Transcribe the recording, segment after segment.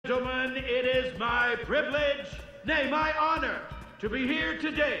it is my privilege, nay, my honor, to be here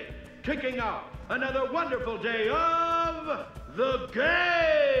today, kicking off another wonderful day of the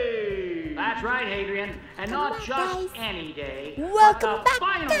game. That's right, Hadrian, and not just guys. any day, Welcome but the back,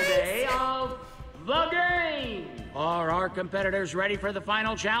 final guys. day of the game. Are our competitors ready for the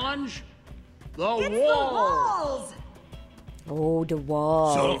final challenge? The walls. Oh, the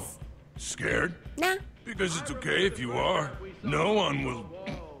walls. So, scared? Nah. Because it's okay if you are. No one will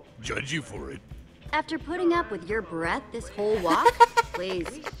judge you for it. After putting up with your breath this whole walk, please.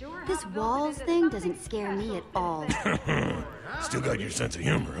 This walls thing doesn't scare me at all. Still got your sense of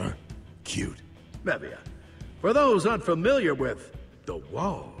humor, huh? Cute. Mevia, for those unfamiliar with the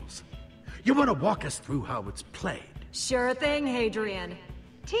walls, you want to walk us through how it's played? Sure thing, Hadrian.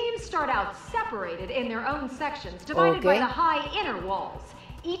 Teams start out separated in their own sections, divided by Okay. the high inner walls.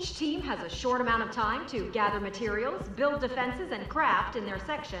 Each team has a short amount of time to gather materials, build defenses, and craft in their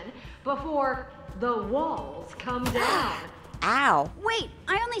section before the walls come down. Ow. Wait,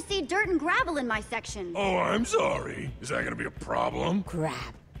 I only see dirt and gravel in my section. Oh, I'm sorry. Is that gonna be a problem?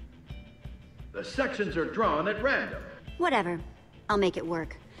 Crap. The sections are drawn at random. Whatever. I'll make it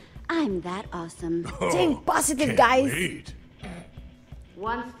work. I'm that awesome. Staying positive, Can't guys. wait.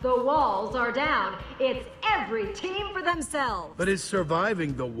 Once the walls are down, it's every team for themselves. But is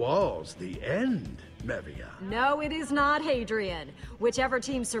surviving the walls the end, Mevia? No, it is not, Hadrian. Whichever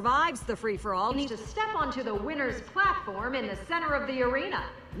team survives the free-for-all needs to step onto the winner's platform in the center of the arena.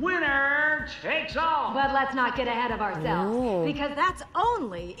 Winner takes all. But let's not get ahead of ourselves, Oh. because that's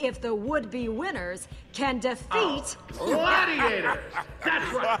only if the would-be winners can defeat... Gladiators!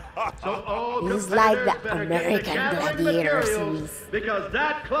 That's right! So all It's competitors like the better get American gathering Gladiator materials, series. because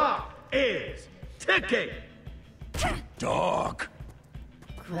that clock is ticking! Dog.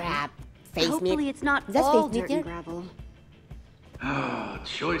 Crap. Face Hopefully meat. it's not Is that all face meat dirt and yet? gravel. Oh,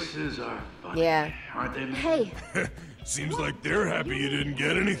 choices are funny, Yeah. aren't they? Hey, Seems like they're happy you didn't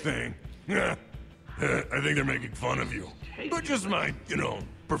get anything. I think they're making fun of you. But just my,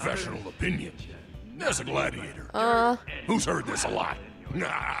 professional opinion. As a gladiator. Who's heard this a lot?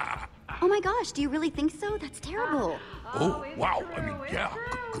 Nah. oh my gosh, do you really think so? That's terrible. Oh, wow. I mean, yeah.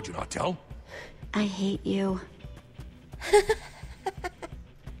 Could you not tell? I hate you.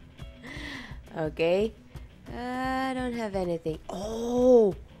 Okay. I don't have anything.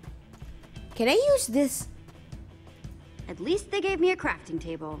 Oh. Can I use this? At least they gave me a crafting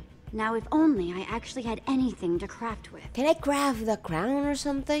table. Now, if only I actually had anything to craft with. Can I craft the crown or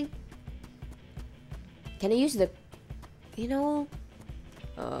something? Can I use the...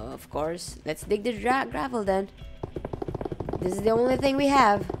 of course. Let's dig the gravel then. This is the only thing we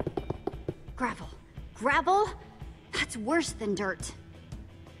have. Gravel. Gravel? That's worse than dirt.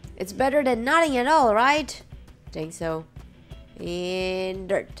 It's better than nothing at all, right? Think so. In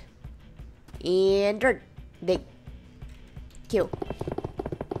dirt. In dirt. Dig. Kill.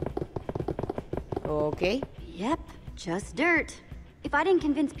 Okay. Yep, just dirt. If I didn't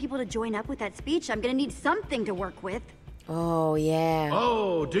convince people to join up with that speech, I'm gonna need something to work with. Oh, yeah.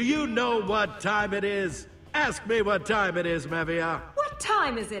 Oh, do you know what time it is? Ask me what time it is, Mevia. What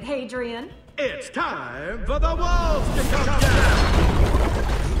time is it, Hadrian? It's time for the walls to come down!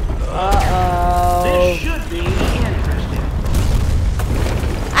 Uh-oh. This should be interesting.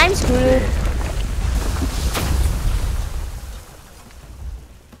 I'm screwed.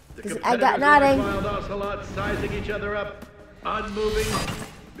 The I got competitors are like nothing. wild ocelots sizing each other up, unmoving,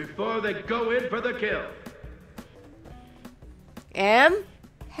 before they go in for the kill.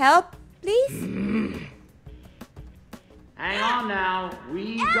 Help, please? Hang on now.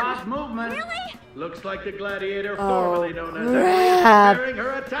 We got movement. Really? Looks like the gladiator, Oh, formerly known as crap. Emily, is preparing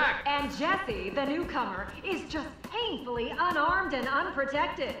her attack. And Jessie, the newcomer, is just painfully unarmed and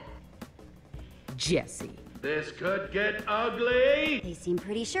unprotected. Jesse. This could get ugly. They seem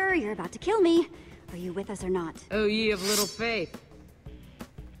pretty sure you're about to kill me. Are you with us or not? Oh, ye of little faith.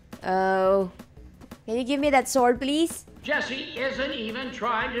 Oh. Can you give me that sword, please? Jessie isn't even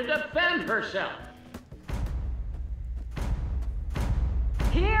trying to defend herself.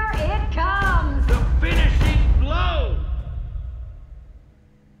 Here it comes! The finishing blow.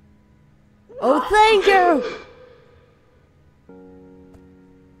 Oh, thank you!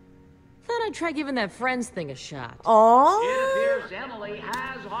 Thought I'd try giving that friends thing a shot. Oh. It appears Emily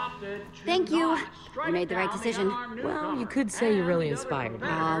has opted to Thank you. not strike You made the right down decision. unarmed Well, you newcomer. could say you really And the other inspired me.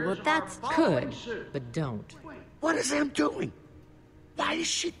 Ah, well, competitors that's- are following Could, suit. but don't. What is Em doing? Why is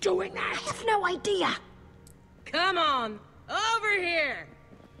she doing that? I have no idea. Come on, over here.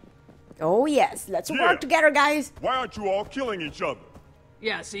 Oh, yes. Let's Yeah. work together, guys. Why aren't you all killing each other?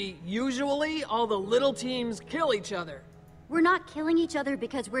 Yeah, see, usually all the little teams kill each other. We're not killing each other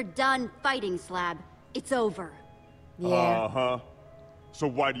because we're done fighting, Slab. It's over. Yeah. Uh-huh. So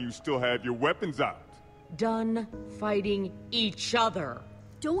why do you still have your weapons out? Done fighting each other.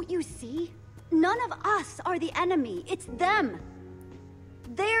 Don't you see? None of us are the enemy. It's them.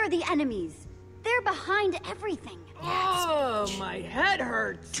 They're the enemies. They're behind everything. Oh, my head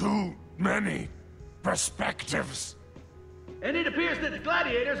hurts. Too many perspectives. And it appears that the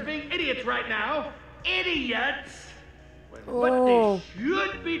gladiators are being idiots right now. Idiots! When what they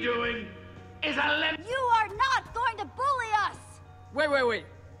should be doing is You are not going to bully us! Wait.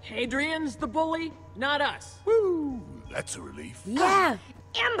 Hadrian's the bully, not us. Woo, that's a relief. Yeah.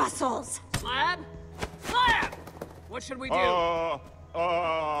 Imbeciles! Slab? What should we do? Slab,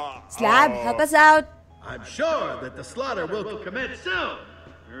 help us out. I'm sure that the slaughter will commence soon,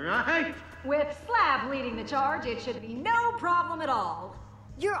 right? With Slab leading the charge, it should be no problem at all.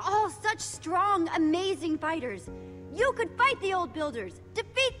 You're all such strong, amazing fighters. You could fight the old builders,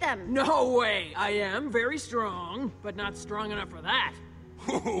 defeat them. No way. I am very strong, but not strong enough for that.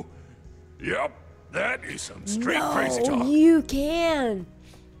 Yep, that is some straight crazy talk. You can.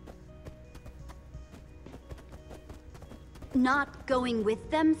 Not going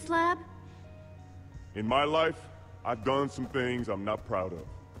with them, Slab? In my life, I've done some things I'm not proud of.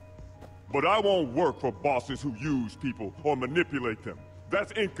 But I won't work for bosses who use people or manipulate them.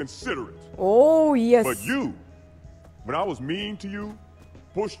 That's inconsiderate. Oh, yes. But you, when I was mean to you,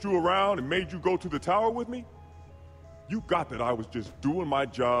 pushed you around and made you go to the tower with me, you got that I was just doing my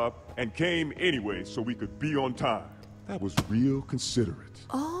job and came anyway so we could be on time. That was real considerate.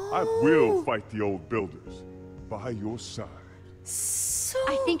 Oh. I will fight the old builders by your side. So...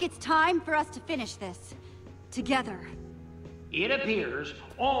 I think it's time for us to finish this. Together. It appears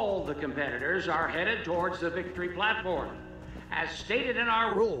all the competitors are headed towards the victory platform. As stated in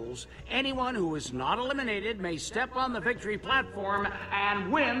our rules, anyone who is not eliminated may step on the victory platform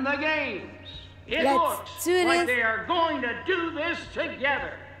and win the games. It looks like they are going to do this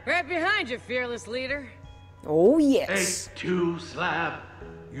together. Right behind you, fearless leader. Oh, yes. 8-2 Slab.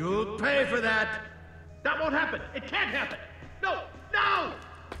 You'll pay for that. That won't happen. It can't happen. No.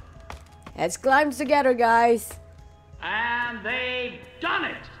 Let's climb together, guys. And they've done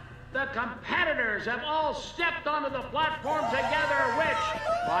it. The competitors have all stepped onto the platform together, which,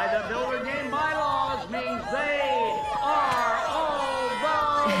 by the Builder Game bylaws, means they are all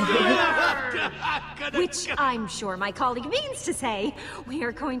the winners. Which I'm sure my colleague means to say, we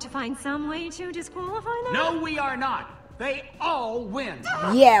are going to find some way to disqualify them. No, we are not. They all win.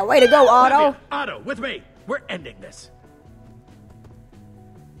 Yeah, way to go, Otto. Otto, with me. We're ending this.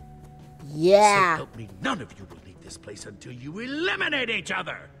 Yeah. So help me, none of you will leave this place until you eliminate each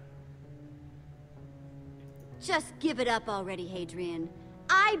other. Just give it up already, Hadrian.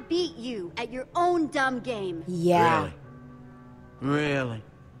 I beat you at your own dumb game. Yeah. Really?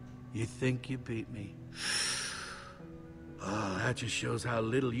 You think you beat me? Oh, that just shows how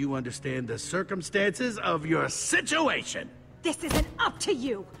little you understand the circumstances of your situation. This isn't up to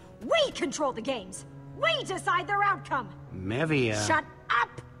you. We control the games. We decide their outcome. Mevia. Shut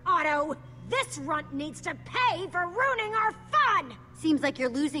up, Otto. This runt needs to pay for ruining our fun. Seems like you're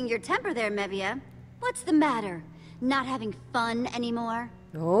losing your temper there, Mevia. What's the matter? Not having fun anymore?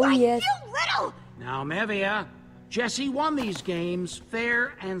 Oh, yes. You little... Now, Mevia, Jessie won these games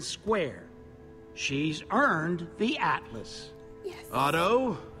fair and square. She's earned the Atlas.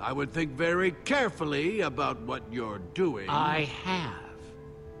 Otto, I would think very carefully about what you're doing. I have.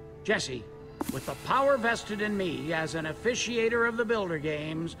 Jessie, with the power vested in me as an officiator of the Builder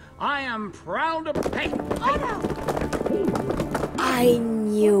Games, I am proud to pay... Otto! I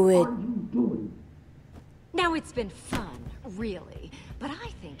knew it. Now, it's been fun, really. But I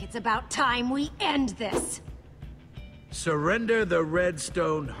think it's about time we end this. Surrender the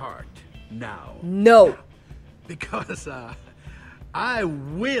redstone heart now. No. Because, I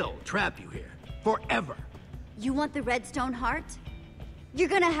will trap you here forever. You want the redstone heart? You're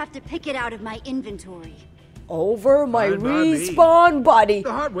gonna have to pick it out of my inventory. Over my Fine by me. respawn body.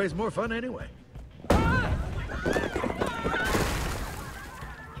 The hard way's more fun anyway.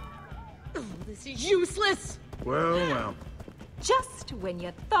 This is useless. Well. Just when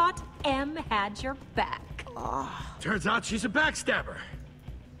you thought M had your back. Turns out she's a backstabber.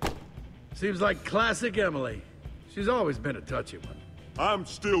 Seems like classic Emily. She's always been a touchy one. I'm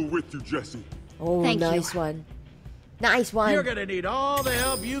still with you, Jesse. Oh, Thank nice you. one. Nice one. You're gonna need all the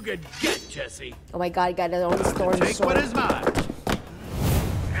help you can get, Jesse. Oh my god, got it on the storm Take sword. what is mine.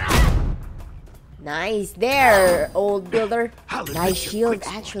 Nice there, old builder. I'll admit Nice you're shield, quick,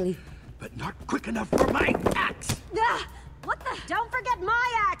 Spark. actually. But not quick enough for my axe. Ah, what the? Don't forget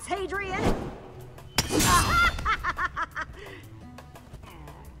my axe, Hadrian.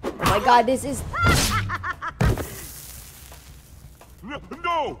 my god, this is...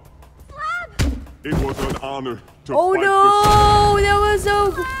 No! It was an honor to Oh fight no! That was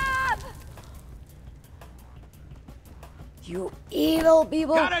so... You evil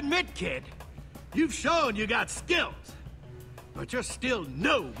people! Gotta admit, kid, you've shown you got skills. But you're still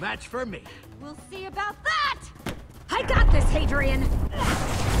no match for me. We'll see about that! I got this, Hadrian.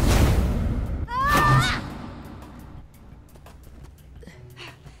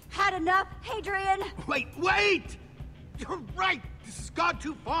 Had enough, Hadrian? Wait! You're right. This has gone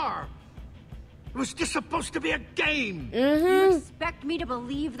too far. It was just supposed to be a game. You expect me to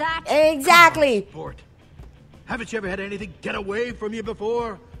believe that? Exactly! Sport. Haven't you ever had anything get away from you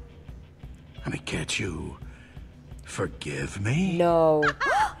before? I mean, can't you forgive me? No.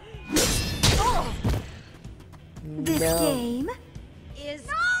 This No. game is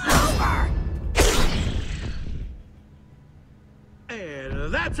Over!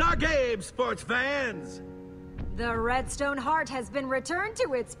 And that's our game, sports fans. The Redstone Heart has been returned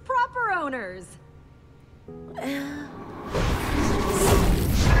to its proper owners.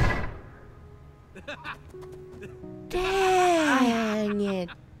 Dang it.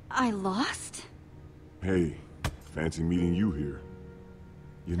 I lost? Hey, fancy meeting you here.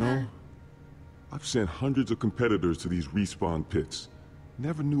 You know, I've sent hundreds of competitors to these respawn pits.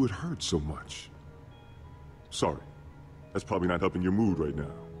 Never knew it hurt so much. Sorry. That's probably not helping your mood right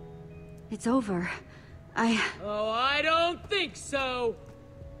now. It's over. Oh, I don't think so.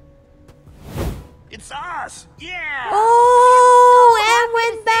 It's us! Yeah! Oh, and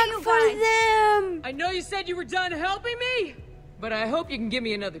went back you for guys. them. I know you said you were done helping me, but I hope you can give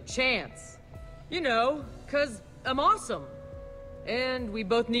me another chance. You know, 'cause I'm awesome. And we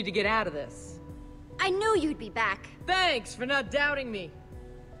both need to get out of this. I knew you'd be back. Thanks for not doubting me.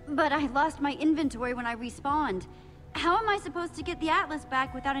 But I lost my inventory when I respawned. How am I supposed to get the Atlas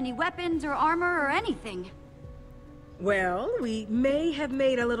back without any weapons or armor or anything? Well, we may have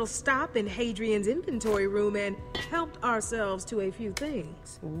made a little stop in Hadrian's inventory room and helped ourselves to a few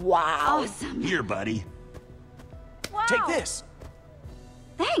things. Wow. Awesome. Here, buddy. Wow. Take this.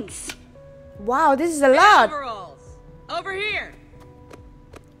 Thanks. Wow, this is a lot. Overalls. Over here.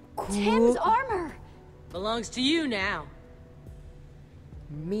 Tim's armor. Belongs to you now.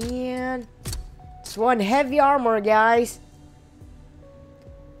 Man. It's one heavy armor, guys.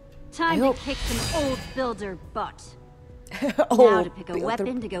 Time I to hope- kick some old builder butt. Oh, Now to pick a builder.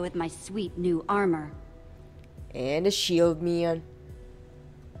 weapon to go with my sweet new armor. And a shield, man.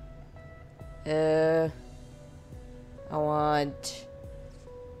 I want...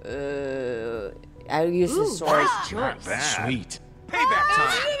 I'll use the sword. Sweet. Payback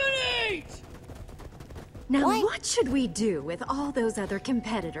time. Now, what should we do with all those other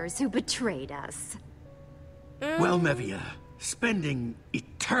competitors who betrayed us? Well, Mevia, spending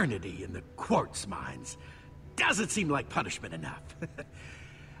eternity in the quartz mines doesn't seem like punishment enough.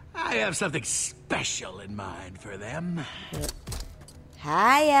 I have something special in mind for them.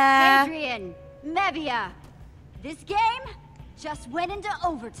 Hiya. Adrian, Mevia, this game just went into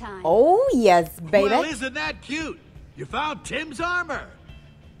overtime. Oh, yes, baby. Well, isn't that cute? You found Tim's armor.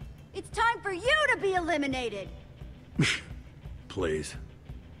 It's time for you to be eliminated. Please.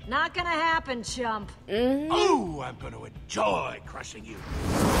 Not gonna happen, chump. Oh, I'm gonna enjoy crushing you.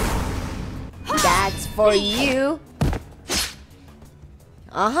 That's for you.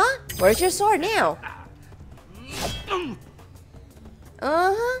 Uh-huh. Where's your sword now?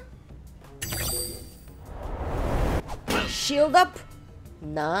 Uh-huh. Shield up.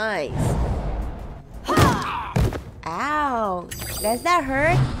 Nice. Ow. Does that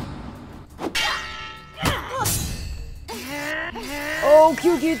hurt? Oh,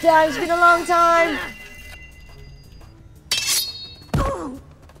 cute time. It's been a long time.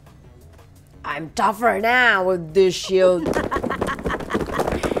 I'm tougher now with this shield.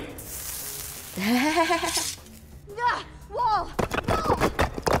 Wall!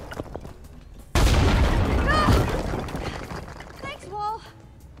 Thanks, Wall.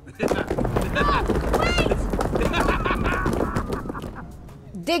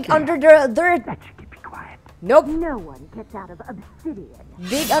 Dig under the dirt. Nope. No one gets out of obsidian.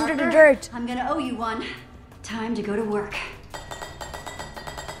 Dig under the dirt. I'm gonna owe you one. Time to go to work.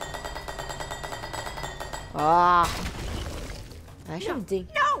 Ah. I should dig.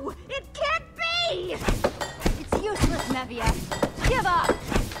 No, it can't be! It's useless, Mevia. Give up.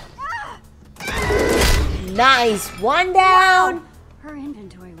 Nice. One down. Her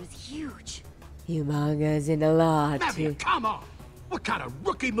inventory was huge. Humongous in a lot Mevia, too. come on. What kind of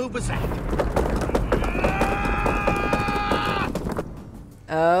rookie move was that?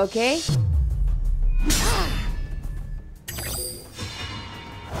 Okay.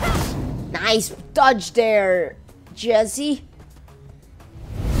 Nice dodge there, Jesse.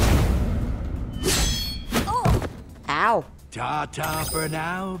 Oh. Ow. Ta-ta for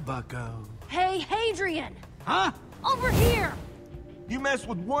now, bucko. Hey, Hadrian! Huh? Over here! You mess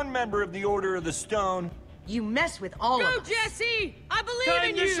with one member of the Order of the Stone. You mess with all of us. Go, Jesse! I believe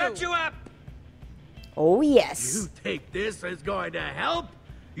in you! Shut you up! Oh, yes. You think this is going to help?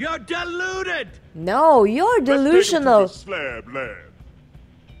 You're deluded! No, you're delusional. Let's take him to the slab lab.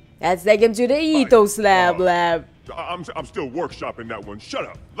 Let's take him to the Ito slab lab. I'm still workshopping that one. Shut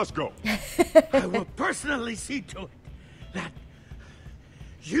up. Let's go. I will personally see to it that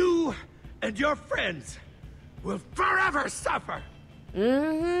you and your friends will forever suffer.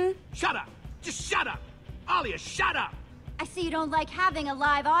 Mm-hmm. Shut up. Just shut up. All of you, shut up. I see you don't like having a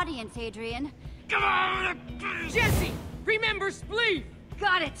live audience, Hadrian. Come on. Jesse, remember Spleef.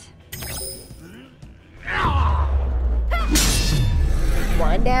 Got it.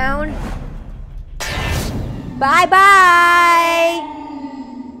 One down. Bye-bye.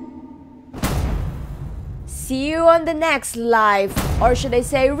 See you on the next live. Or should I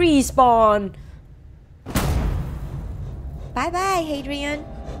say respawn. Bye-bye, Hadrian.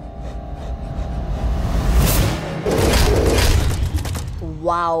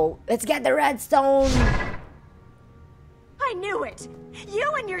 Wow. Let's get the redstone. I knew it!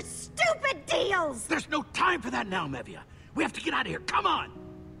 You and your stupid deals! There's no time for that now, Mevia. We have to get out of here. Come on.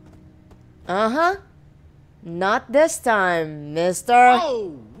 Uh-huh. Not this time, mister.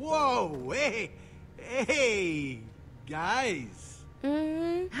 Oh, whoa. Hey, guys.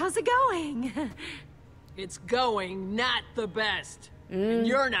 How's it going? It's going not the best. And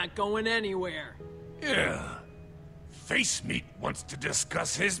you're not going anywhere. Yeah. Face Meat wants to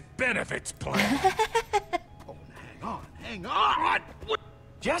discuss his benefits plan. Hang on. What?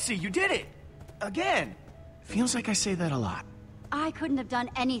 Jesse, you did it! Again! Feels like I say that a lot. I couldn't have done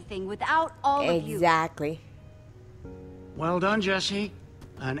anything without all of you. Exactly. Well done, Jesse.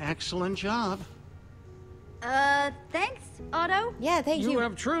 An excellent job. Thanks, Otto. Yeah, thank you. You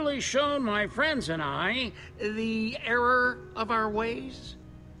have truly shown my friends and I the error of our ways.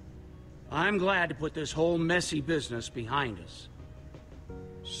 I'm glad to put this whole messy business behind us.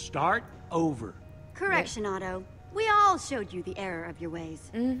 Start over. Correction, Otto. We all showed you the error of your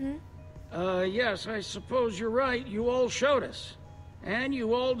ways. Yes, I suppose you're right. You all showed us. And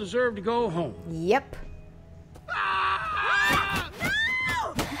you all deserve to go home. Yep.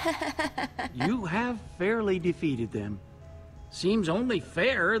 You have fairly defeated them. Seems only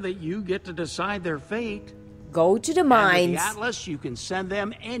fair that you get to decide their fate. Go to the And mines. with the Atlas, you can send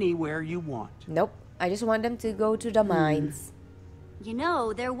them anywhere you want. Nope. I just want them to go to the mines. You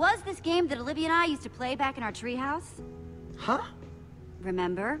know, there was this game that Olivia and I used to play back in our treehouse. Huh?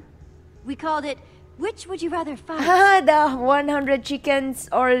 Remember? We called it, Which Would You Rather Fight? The 100 chickens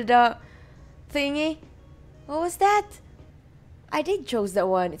or the thingy. What was that? I did choose that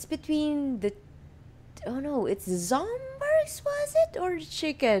one. It's between the... Oh no, it's zombies, was it? Or the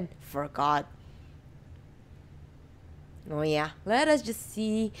chicken? Forgot. Oh yeah, let us just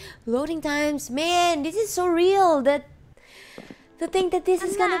see. Loading times. Man, this is so real that... To think that this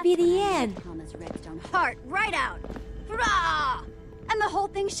is gonna be the end. Thomas Redstone heart right out. Hurrah! And the whole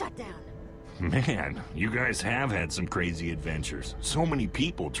thing shut down. Man, you guys have had some crazy adventures. So many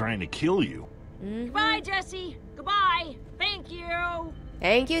people trying to kill you. Goodbye, Jesse. Goodbye. Thank you.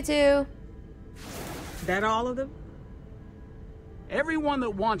 Thank you too. That all of them? Everyone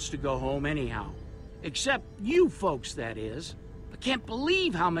that wants to go home anyhow. Except you folks, that is. I can't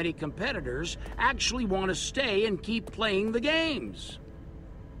believe how many competitors actually want to stay and keep playing the games.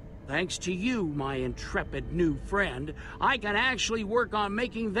 Thanks to you, my intrepid new friend, I can actually work on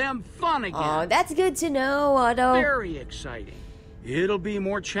making them fun again. Oh, that's good to know, Otto. Very exciting. It'll be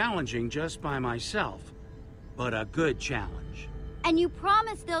more challenging just by myself, but a good challenge. And you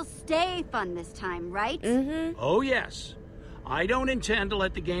promise they'll stay fun this time, right? Oh, yes. I don't intend to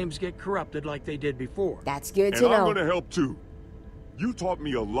let the games get corrupted like they did before. That's good And to I'm know. gonna help too. You taught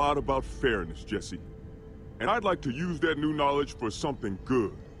me a lot about fairness, Jesse. And I'd like to use that new knowledge for something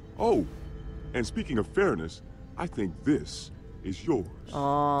good. Oh, and speaking of fairness, I think this is yours.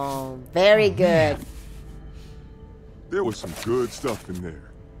 Oh, very good. There was some good stuff in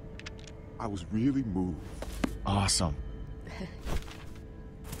there. I was really moved. Awesome.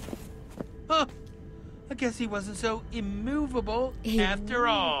 Huh. I guess he wasn't so immovable after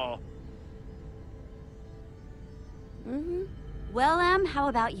all. Well, Em, how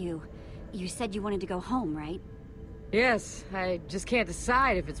about you? You said you wanted to go home, right? Yes, I just can't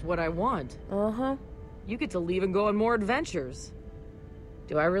decide if it's what I want. Uh-huh. You get to leave and go on more adventures.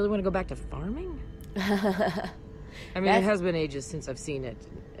 Do I really want to go back to farming? I mean, it has been ages since I've seen it.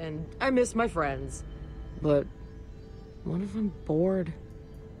 and I miss my friends. But what if I'm bored?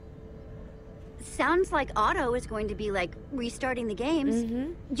 Sounds like Otto is going to be, like, restarting the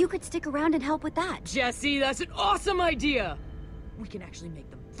games. You could stick around and help with that. Jesse, that's an awesome idea! We can actually make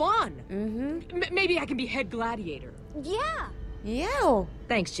them fun! Maybe I can be head gladiator. Yeah! Yeah.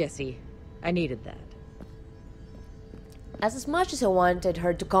 Thanks, Jesse. I needed that. As much as I wanted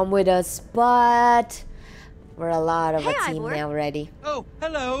her to come with us, but we're a lot of a team Ivor. now already. Oh,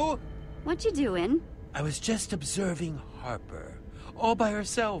 hello! What you doing? I was just observing Harper, all by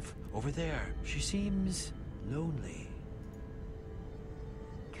herself, over there. She seems lonely.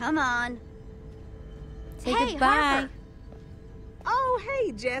 Come on. Say Hey, goodbye. Harper. Oh,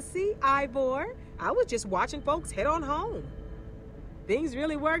 hey, Jesse, Ivor. I was just watching folks head on home. Things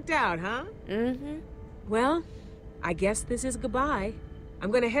really worked out, huh? Well, I guess this is goodbye.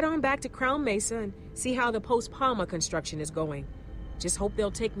 I'm gonna head on back to Crown Mesa and see how the post-Palma construction is going. Just hope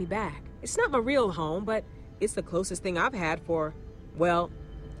they'll take me back. It's not my real home, but it's the closest thing I've had for, well,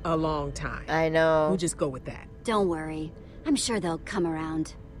 a long time. I know. We'll just go with that. Don't worry. I'm sure they'll come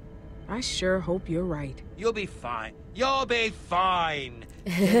around. I sure hope you're right. You'll be fine. You'll be fine.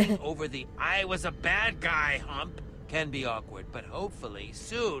 Getting over the I was a bad guy hump can be awkward, but hopefully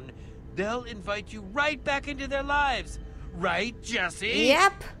soon they'll invite you right back into their lives. Right, Jesse?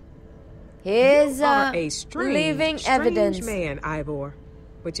 Yep. Here's You are a strange, living strange evidence. man, Ivor.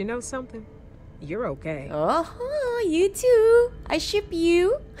 But you know something? You're okay. Oh, you too. I ship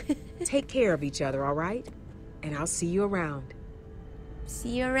you. Take care of each other, all right? And I'll see you around.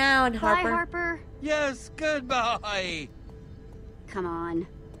 See you around, Harper. Bye, Harper. Yes, goodbye. Come on.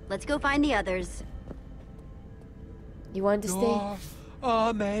 Let's go find the others. You want to stay? You're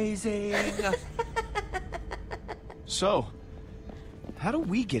amazing. So, how do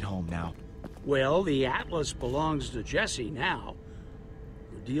we get home now? Well, the Atlas belongs to Jesse now.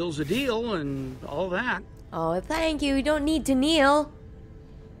 A deal's a deal and all that. Oh, thank you. You don't need to kneel.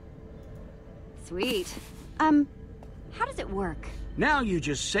 Sweet. How does it work? Now you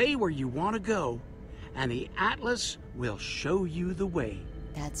just say where you want to go, and the Atlas will show you the way.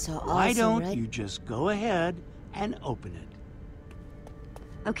 That's so awesome, Why don't right? you just go ahead and open it?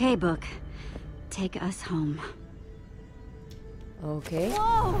 Okay, Book. Take us home. Okay.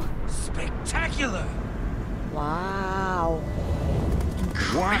 Whoa! Spectacular. Wow.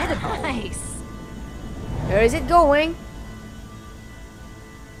 Nice. Where is it going?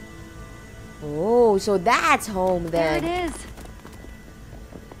 Oh, so that's home There then. it is.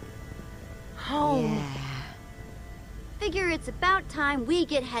 Home. Yeah. Figure it's about time we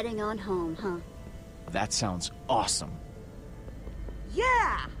get heading on home, huh? That sounds awesome.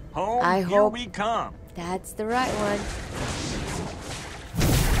 Yeah! Home, I here hope- we come. That's the right one.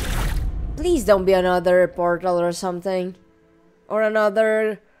 Please don't be another portal or something. Or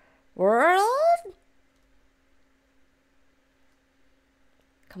another world?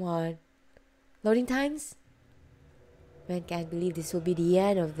 Come on. Loading times? Man, can't believe this will be the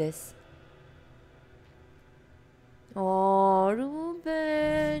end of this. Oh,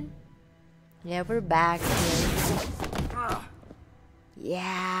 Ruben. Yeah, we're back here.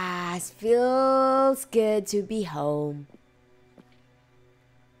 Yes, feels good to be home.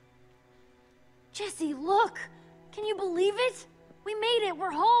 Jesse, look! Can you believe it? We made it!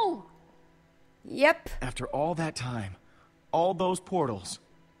 We're home! Yep. After all that time, all those portals,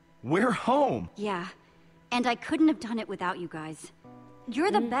 we're home. Yeah, and I couldn't have done it without you guys.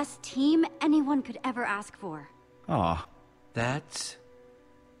 You're the best team anyone could ever ask for. Aw. That's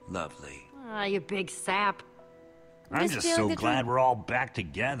lovely. Ah, you big sap. I'm just so glad we're all back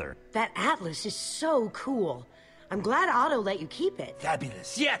together. That atlas is so cool. I'm glad Otto let you keep it.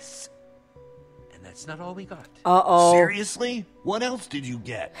 Fabulous, yes! And that's not all we got. Uh-oh. Seriously? What else did you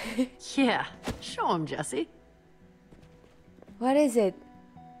get? Yeah, show him, Jesse. What is it?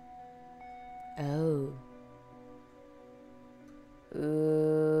 Oh.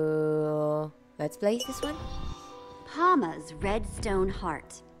 Ooh. Let's place this one. Palma's Redstone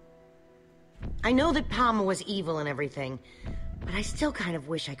Heart. I know that Palma was evil and everything, but I still kind of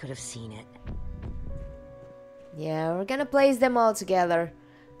wish I could have seen it. Yeah, we're gonna place them all together.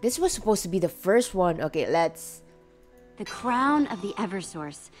 This was supposed to be the first one. Okay, let's... The crown of the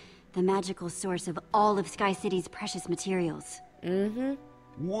Eversource, the magical source of all of Sky City's precious materials.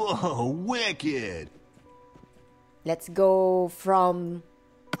 Whoa, wicked! Let's go from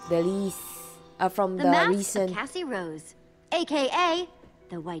the least... from The the mask recent... of Cassie Rose, aka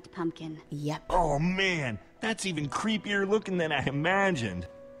the White Pumpkin. Yep. Oh man, that's even creepier looking than I imagined.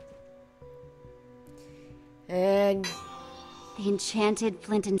 And... The enchanted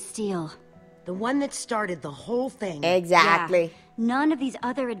flint and steel. The one that started the whole thing. Exactly. Yeah, None of these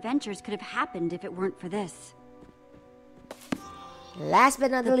other adventures could have happened if it weren't for this. Last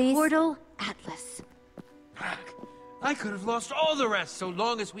but not The least, Portal Atlas. I could have lost all the rest so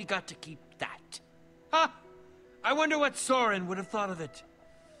long as we got to keep that. Huh? I wonder what Soren would have thought of it.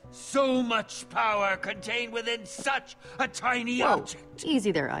 So much power contained within such a tiny object.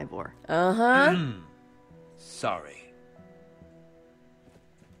 Easy there, Ivor. Sorry.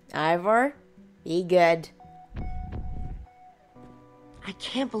 Ivor, be good. I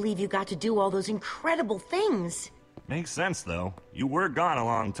can't believe you got to do all those incredible things. Makes sense, though. You were gone a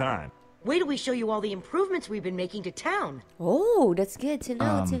long time. Wait till we show you all the improvements we've been making to town. Oh, that's good to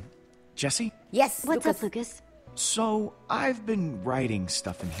know. Jesse? Yes, What's up, Lucas? So, I've been writing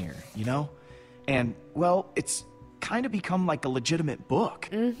stuff in here, you know? And, well, it's kind of become like a legitimate book.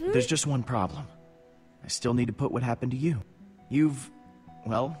 There's just one problem. I still need to put what happened to you. You've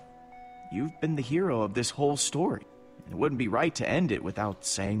been the hero of this whole story. It wouldn't be right to end it without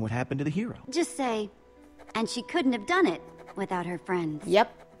saying what happened to the hero. Just say, and she couldn't have done it without her friends. Yep.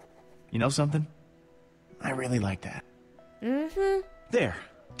 You know something? I really like that. There,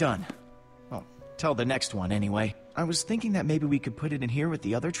 done. Well, tell the next one anyway. I was thinking that maybe we could put it in here with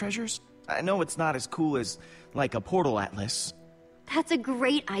the other treasures. I know it's not as cool as, like, a portal atlas. That's a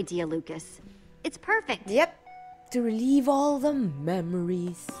great idea, Lucas. It's perfect. Yep. To relieve all the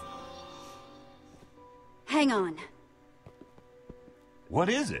memories. Hang on. What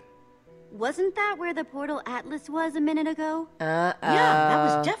is it? Wasn't that where the Portal Atlas was a minute ago? Yeah, that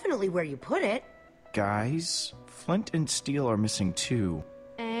was definitely where you put it. Guys, Flint and Steel are missing too.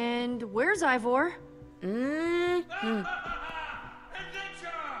 And where's Ivor?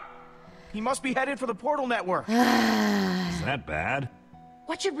 He must be headed for the portal network. Is that bad?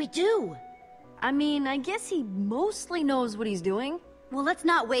 What should we do? I mean, I guess he mostly knows what he's doing. Well, let's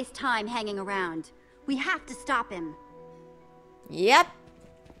not waste time hanging around. We have to stop him. Yep.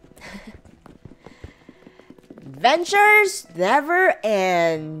 Adventures never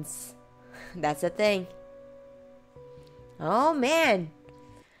ends. That's the thing. Oh man.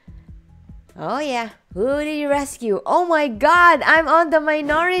 Oh yeah. Who did you rescue? Oh my god, I'm on the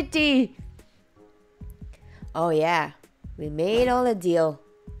minority. Oh yeah. We made all a deal.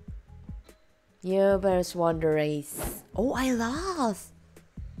 You better won the race. Oh, I lost.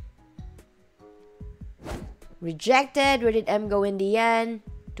 Rejected. Where did M go in the end?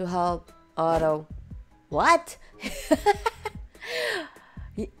 To help Otto. What?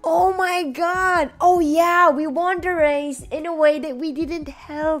 Oh my god. Oh yeah, we won the race in a way that we didn't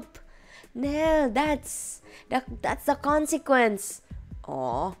help. No, that's the consequence.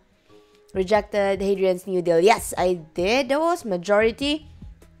 Oh. Rejected Hadrian's New Deal. Yes, I did. That was majority.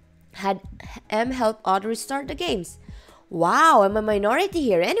 Had M help Otto restart the games. Wow, I'm a minority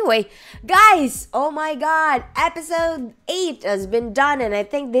here. Anyway, guys, oh my god, episode 8 has been done, and I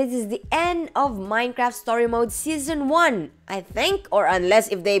think this is the end of Minecraft Story Mode Season 1, I think, or unless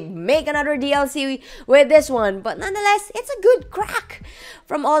if they make another DLC with this one. But nonetheless, it's a good crack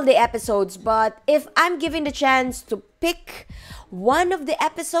from all the episodes. But if I'm given the chance to pick one of the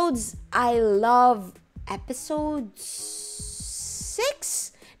episodes, I love episode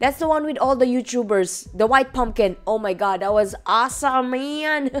 6. That's the one with all the YouTubers. The White Pumpkin. Oh my god, that was awesome,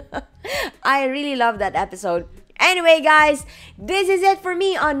 man. I really love that episode. Anyway, guys, this is it for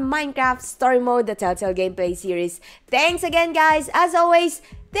me on Minecraft Story Mode, the Telltale Gameplay series. Thanks again, guys. As always,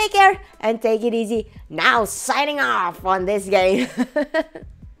 take care and take it easy. Now, signing off on this game.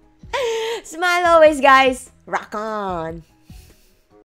 Smile always, guys. Rock on.